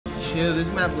chill. This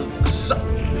map looks so...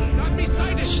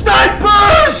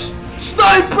 Snipers!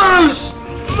 Snipers!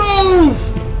 Move!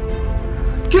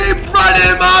 Keep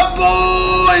running, my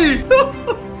boy!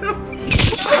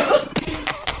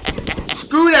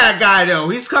 Screw that guy though.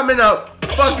 He's coming up.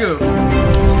 Fuck him.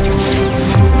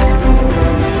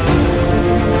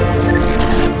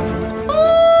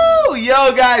 Ooh,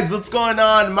 yo guys, what's going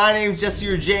on? My name's Jesse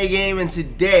your J Game, and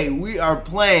today we are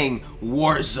playing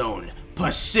Warzone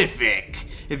Pacific.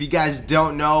 If you guys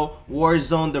don't know,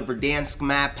 Warzone, the Verdansk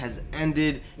map has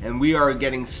ended, and we are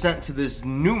getting sent to this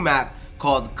new map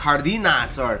called Caldera.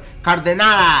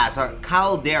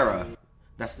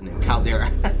 That's the name, Caldera.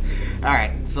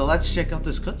 Alright, so let's check out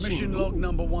this cutscene. Mission log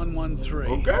number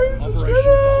 113. Okay,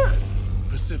 Operation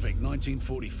Pacific,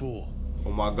 1944.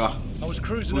 Oh my god. I was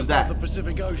cruising Who's above that? the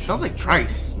Pacific Ocean. Sounds like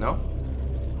Price, no?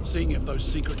 Seeing if those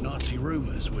secret Nazi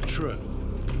rumors were true.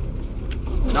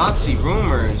 Nazi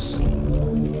rumors?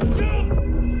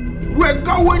 We're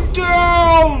going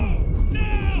down!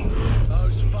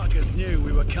 Those fuckers knew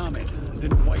we were coming and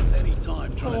didn't waste any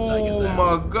time trying to take us out.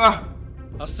 Oh my god.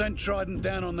 I sent Trident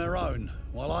down on their own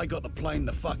while I got the plane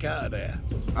the fuck out of there.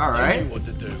 Alright. They knew what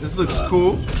to do. This looks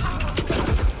cool.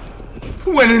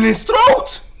 Who went in his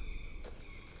throat?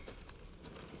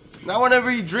 Now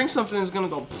whenever you drink something, it's gonna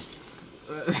go.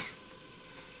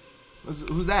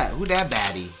 Who's that? Who that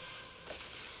baddie?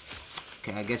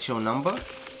 Can I get your number?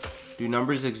 Do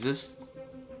numbers exist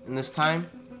in this time?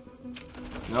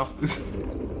 No?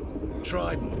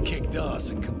 Trident kicked ass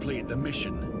and completed the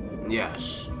mission.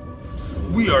 Yes.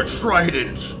 We are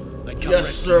Trident.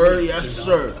 Yes, sir. Yes,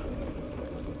 sir.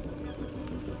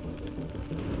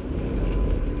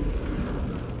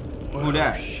 Well, Who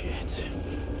that? Shit.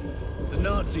 The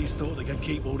Nazis thought they could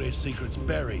keep all their secrets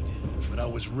buried, but I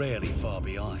was rarely far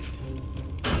behind.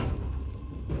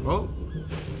 Oh.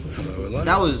 Hello, hello.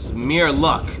 That was mere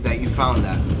luck that you found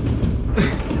that.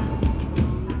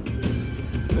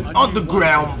 An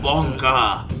underground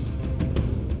bunker.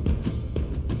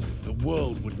 The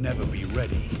world would never be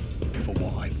ready for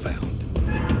what I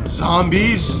found.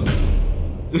 Zombies.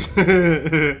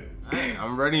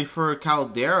 I'm ready for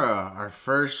Caldera, our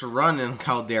first run in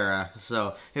Caldera.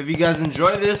 So if you guys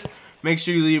enjoy this, make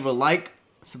sure you leave a like,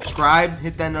 subscribe,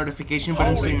 hit that notification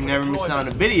button so you never miss out on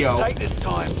a video.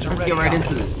 Let's get right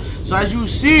into this. So as you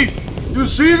see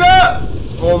that?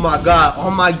 Oh my god,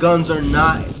 all my guns are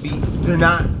they're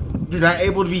not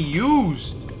able to be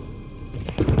used.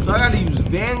 So I gotta use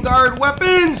Vanguard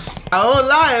weapons. I don't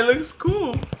lie, it looks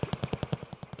cool.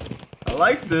 I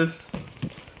like this.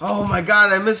 Oh my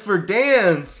god, I miss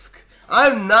Verdansk.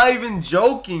 I'm not even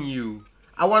joking you.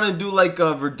 I want to do like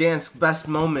a Verdansk best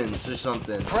moments or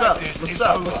something. What's up? What's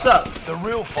up? What's up? The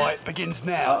real fight begins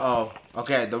now. Uh-oh.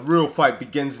 Okay, the real fight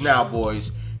begins now,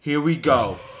 boys. Here we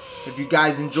go. If you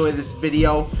guys enjoy this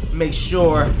video, make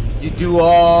sure you do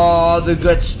all the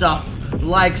good stuff.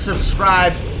 Like,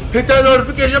 subscribe, hit that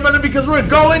notification button because we're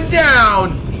going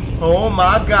down. Oh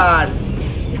my god.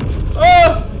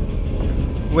 Oh!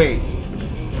 Wait.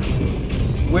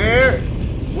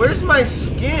 Where's my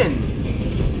skin?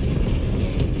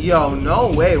 Yo,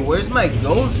 no way. Where's my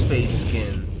ghost face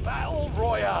skin? Battle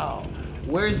Royale.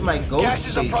 Where's my ghost Gas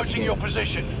is face approaching skin? your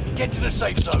position. Get to the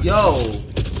safe zone. Yo.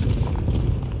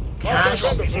 Cash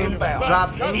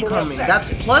drop incoming.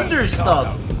 That's plunder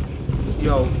stuff.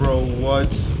 Yo, bro,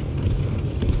 what?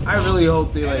 I really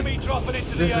hope they like.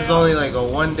 This is only like a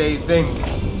one-day thing,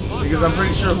 because I'm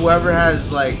pretty sure whoever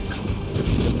has like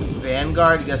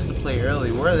Vanguard gets to play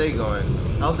early. Where are they going?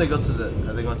 I hope they go to the.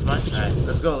 Are they going to mine? All right,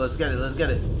 let's go. Let's get it. Let's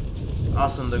get it.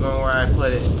 Awesome. They're going where I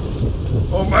put it.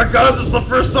 Oh my God! This is the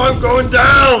first time going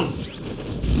down.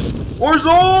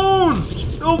 Warzone!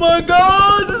 Oh my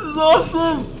God! This is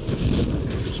awesome.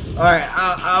 All right,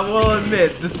 I will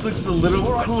admit this looks a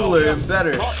little cooler and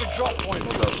better. From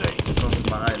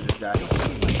behind this guy.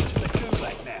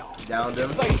 Downed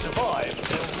him. If they survive,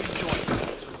 they'll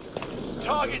rejoin.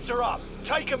 Targets are up.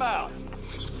 Take them out.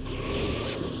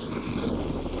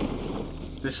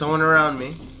 There's someone around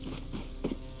me.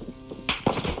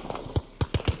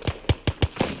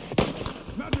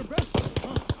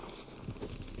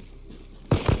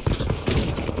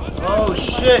 Oh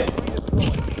shit!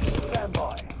 Stand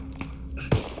by.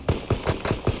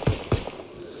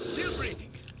 Still breathing.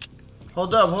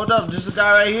 Hold up, there's a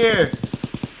guy right here.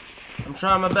 I'm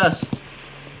trying my best.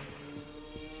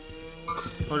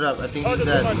 Hold up, I think he's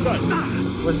dead.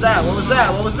 What's that? What was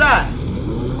that? What was that?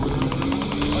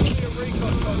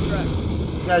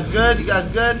 You guys good? You guys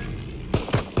good?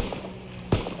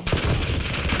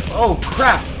 Oh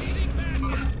crap!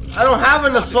 I don't have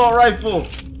an assault rifle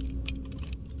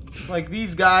like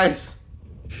these guys.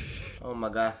 Oh my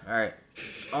god. Alright.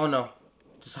 Oh no.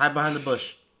 Just hide behind the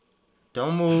bush.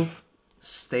 Don't move.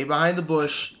 Stay behind the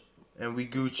bush. And we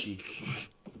Gucci.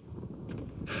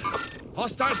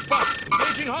 Hostile spot.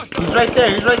 Engaging hostile. He's right there.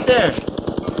 He's right there.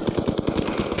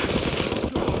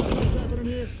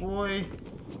 Boy.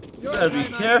 You gotta be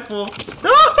careful.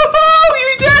 No!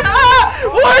 We did!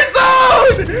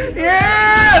 Warzone!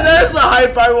 Yeah! That's the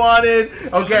hype I wanted.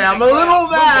 Okay, I'm a little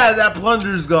mad that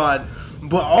plunder's gone.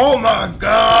 But oh my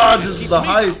god, this is the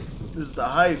hype. This is the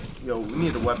hype. Yo, we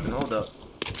need a weapon. Hold up.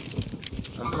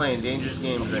 I'm playing dangerous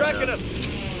games right now.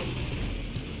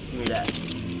 Give me that.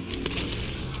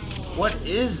 What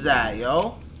is that,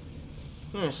 yo?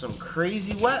 Here's some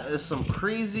crazy some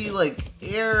crazy like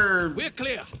air. We're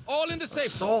clear. All in the safe.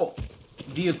 Assault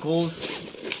vehicles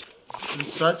and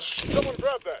such. Someone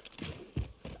grab that.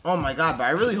 Oh my god, but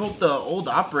I really hope the old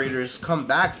operators come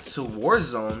back to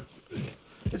Warzone.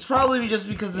 It's probably just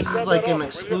because this is like an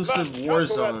exclusive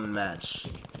Warzone match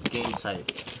game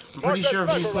type. I'm pretty sure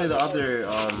if we play the other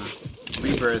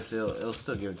Rebirth, it'll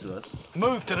still give it to us.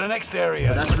 Move to the next area.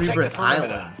 But that's Rebirth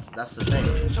Island. That's the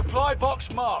thing. Supply box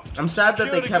marked. I'm sad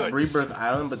that they Secure the kept goods. Rebirth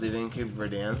Island, but they didn't keep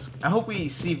Verdansk. I hope we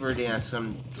see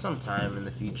Verdansk sometime in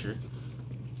the future,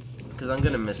 because I'm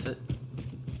gonna miss it.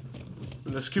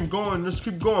 Let's keep going. Let's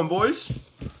keep going, boys.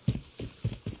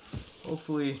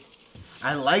 Hopefully,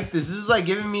 I like this. This is like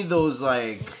giving me those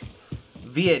like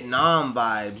Vietnam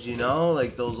vibes, you know,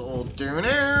 like those old.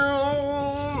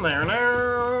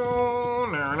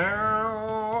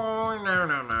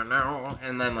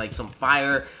 And then like some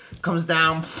fire comes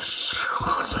down,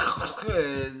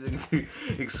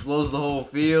 explodes the whole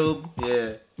field.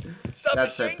 Yeah,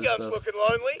 that type of stuff. Looking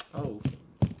lonely. Oh,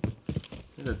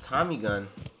 there's a Tommy gun.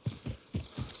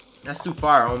 That's too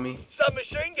far, homie.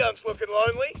 Submachine guns looking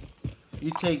lonely.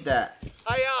 You take that.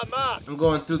 They are marked. I'm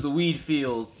going through the weed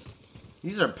fields.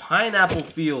 These are pineapple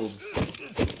fields.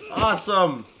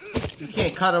 Awesome. You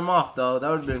can't cut them off though. That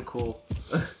would have been cool.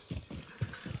 That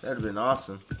would have been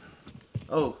awesome.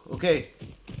 Oh, okay.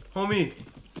 Homie,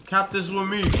 cap this with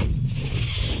me.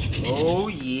 Oh,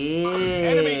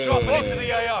 Enemy dropping into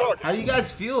yeah. the AO. How do you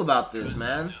guys feel about this,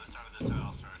 man?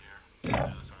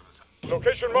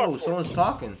 Location Oh, marked. someone's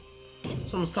talking.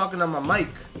 Someone's talking on my mic.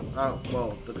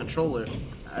 Well, the controller.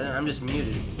 I'm just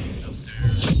muted.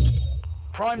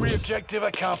 Primary objective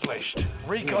accomplished.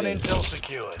 Recon Here it is. intel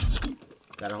secured.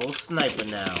 Got a whole sniper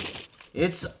now.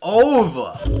 It's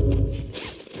over.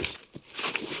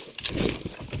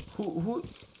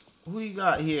 Who you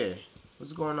got here?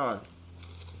 What's going on?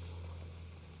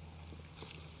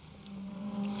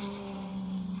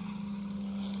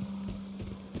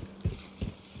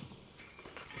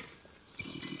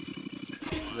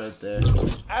 Right there.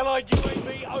 Allied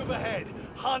UAV overhead.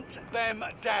 Hunt them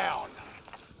down.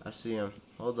 I see him.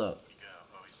 Hold up.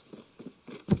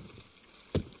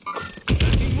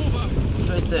 He's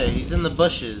right there. He's in the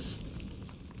bushes.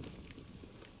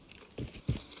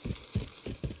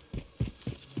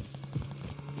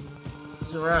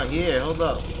 He's around here. Hold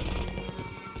up.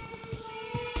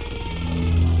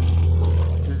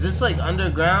 Is this like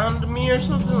underground me or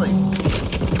something? Like,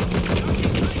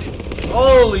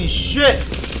 holy shit!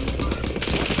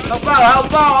 Help out!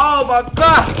 Help out! Oh my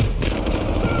god!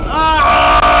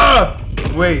 Ah!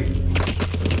 Wait.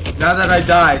 Now that I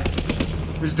died,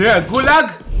 is there a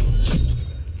gulag?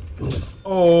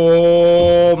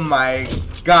 Oh my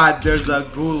god, there's a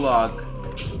gulag.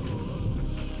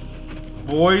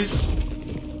 Boys,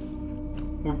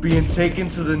 we're being taken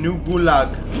to the new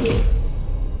gulag.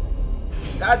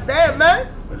 God damn, man.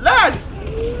 Relax.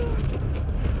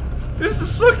 This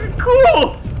is fucking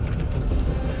cool.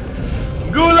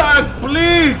 Gulag,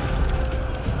 please.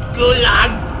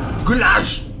 Gulag.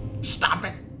 Goulash. Stop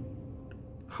it.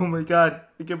 Oh my god.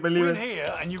 I can't believe Win it.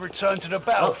 here and you return to the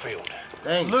battlefield.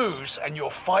 Thanks. Lose and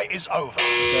your fight is over.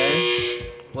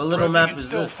 Okay. What little Prove you map can is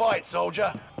still this? fight,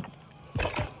 soldier.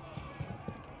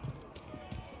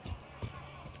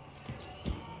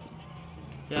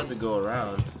 He had to go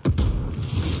around.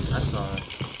 I saw him.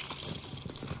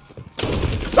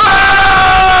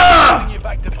 Ah! Bring you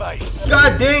back to base.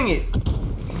 God dang it!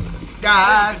 I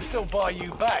God can still buy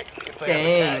you back if they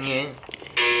dang have it!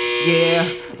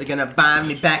 Yeah, they're gonna buy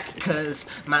me back because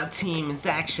my team is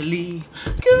actually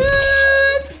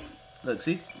good. Look,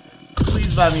 see?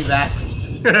 Please buy me back.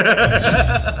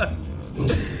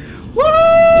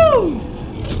 Woo!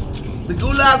 The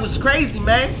gulag was crazy,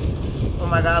 man. Oh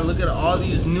my god, look at all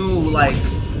these new, like,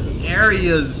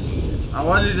 areas. I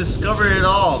want to discover it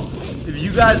all. If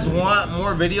you guys want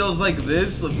more videos like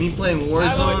this of me playing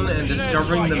Warzone and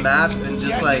discovering the map and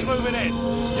just like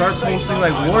start posting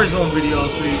like Warzone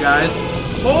videos for you guys.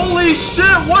 Holy shit,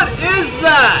 what is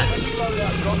that?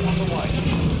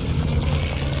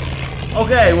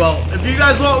 Okay, well, if you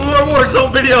guys want more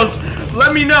Warzone videos,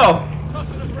 let me know.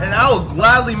 And I will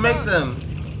gladly make them.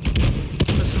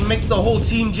 Let's make the whole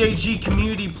Team JG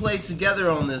community play together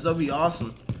on this. That'll be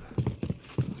awesome.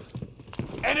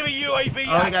 Enemy UAV.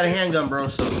 I only got a handgun, bro,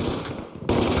 so.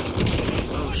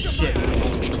 Oh shit.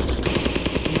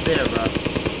 He's there, bro.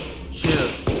 Chill.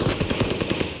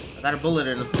 I got a bullet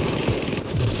in him.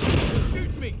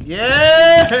 Shoot me.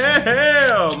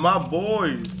 Yeah! My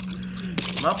boys.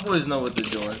 My boys know what they're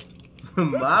doing.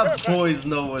 My boys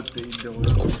know what they're doing.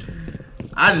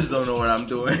 I just don't know what I'm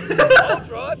doing.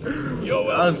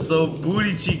 I'm so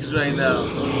booty cheeks right now.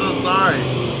 I'm so sorry.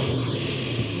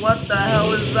 What the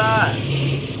hell is that?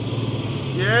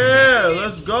 Yeah,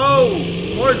 let's go.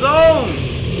 Warzone.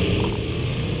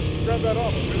 Grab that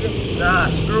off, will you? Nah,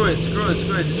 screw it.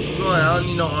 Just keep going. I don't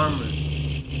need no armor.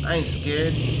 I ain't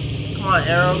scared. Come on,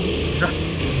 Arrow.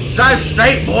 Drive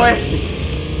straight, boy.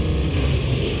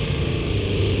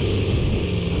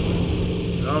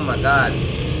 Oh my god.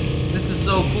 This is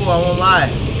so cool, I won't lie.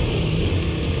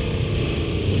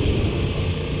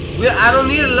 I don't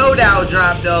need a loadout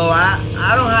drop though.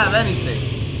 I don't have anything.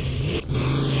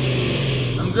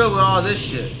 I'm good with all this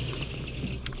shit.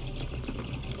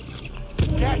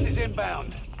 Gas is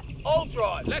inbound. I'll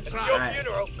drive. Let's ride. Your Alright,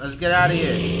 funeral. let's get out of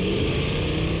here.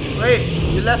 Wait,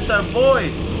 you left our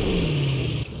boy.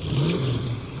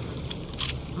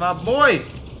 My boy.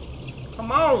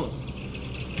 Come on.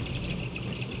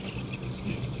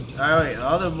 Alright, the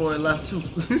other boy left too.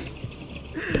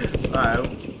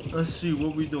 Alright, let's see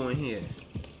what we doing here.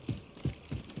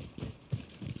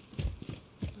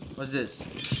 What's this?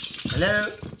 Hello?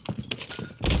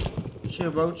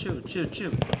 Chill, bro. Chill.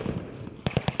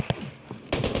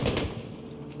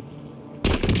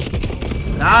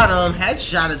 Got him.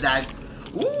 Headshotted that.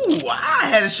 Ooh,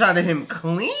 I headshotted him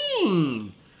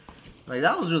clean. Like,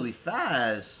 that was really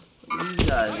fast. Look at these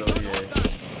guys over here.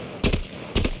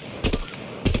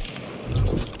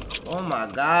 Oh my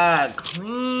god,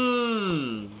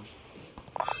 clean.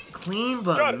 Clean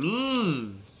but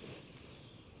mean.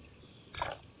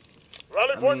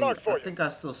 Rally point marked for I you. think I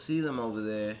still see them over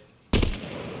there.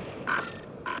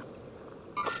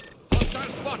 Hostile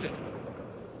spotted.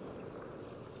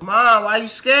 Come on, why are you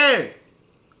scared?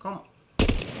 Come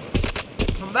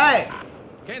back.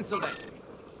 Cancel that.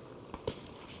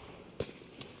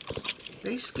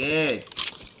 They scared.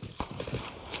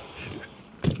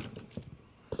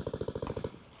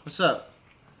 What's up?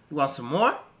 You want some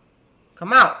more?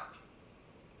 Come out.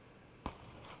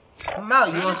 Come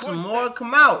out. You want some more?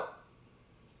 Come out.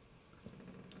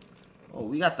 Oh,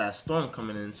 we got that storm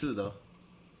coming in too, though.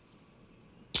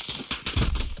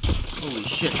 Holy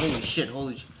shit.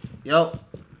 Yo.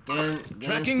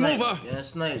 Getting sniped. Getting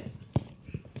sniped.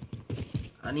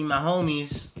 I need my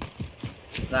homies.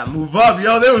 Gotta move up,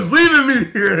 yo. They was leaving me.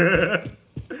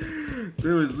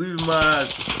 They was leaving my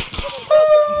ass.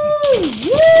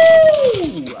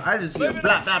 Woo! I just hear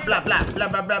blah blah blah blah blah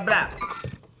blah blah blah.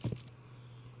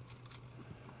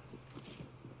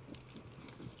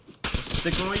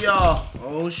 Sticking with y'all.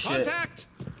 Oh shit. Contact.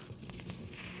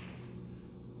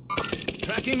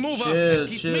 Tracking mover.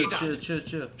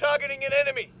 Chill. Targeting an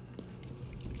enemy.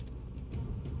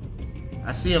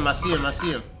 I see him.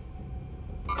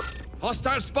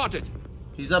 Hostile spotted.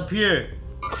 He's up here.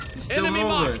 He's still Enemy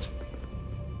moving. marked.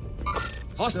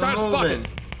 Hostile spotted.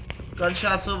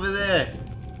 Gunshots over there.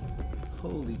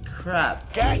 Holy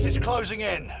crap. Gas is closing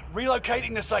in.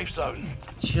 Relocating the safe zone.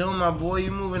 Chill, my boy.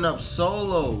 You moving up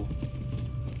solo.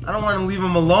 I don't want to leave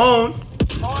him alone.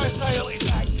 Fire sale is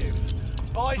active.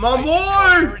 Buy My station boy!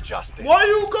 codes are adjusted. Why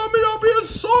you coming up here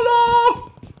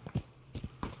solo?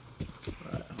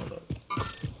 Alright, hold up.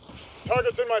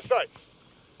 Target's in my sights.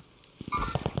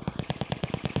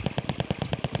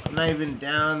 I'm not even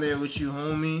down there with you,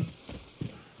 homie.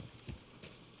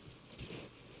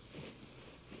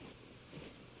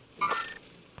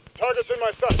 Target's in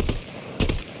my sights.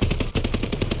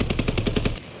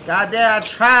 Goddamn, I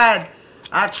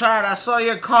tried. I saw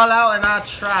your call out and I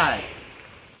tried.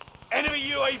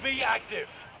 Enemy UAV active.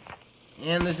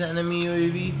 And there's an enemy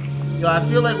UAV. Yo, I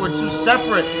feel like we're too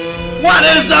separate. What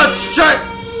is that shit?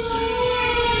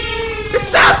 It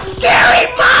sounds scary,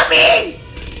 mommy!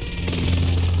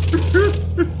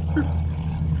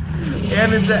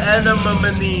 And it's an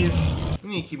enemies. We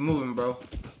need to keep moving, bro.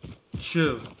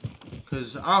 Chill.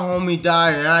 Cause our homie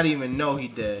died and I didn't even know he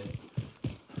dead.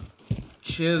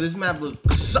 Chill, this map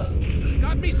looks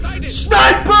Got me sighted.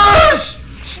 Snipers!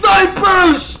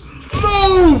 Snipers!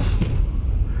 Move!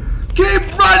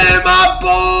 Keep running, my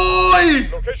boy!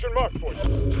 Location marked for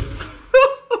you.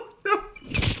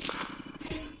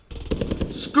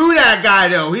 Screw that guy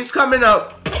though, he's coming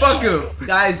up. Fuck him.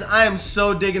 Guys, I am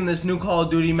so digging this new Call of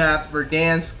Duty map.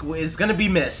 Verdansk is gonna be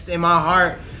missed. In my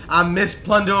heart, I miss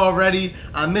Plunder already.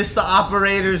 I miss the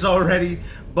operators already.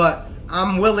 But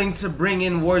I'm willing to bring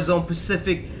in Warzone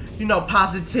Pacific, you know,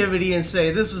 positivity and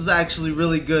say this was actually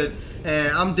really good.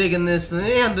 And I'm digging this,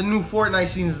 and the new Fortnite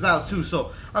season is out too,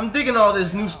 so I'm digging all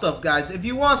this new stuff, guys. If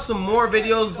you want some more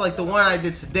videos like the one I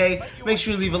did today, make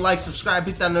sure you leave a like, subscribe,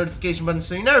 hit that notification button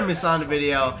so you never miss out on a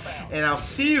video. And I'll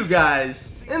see you guys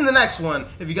in the next one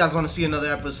if you guys want to see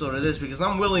another episode of this, because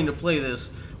I'm willing to play this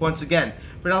once again.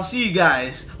 But I'll see you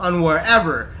guys on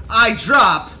wherever I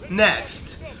drop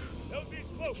next.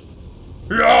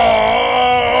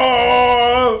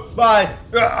 Bye.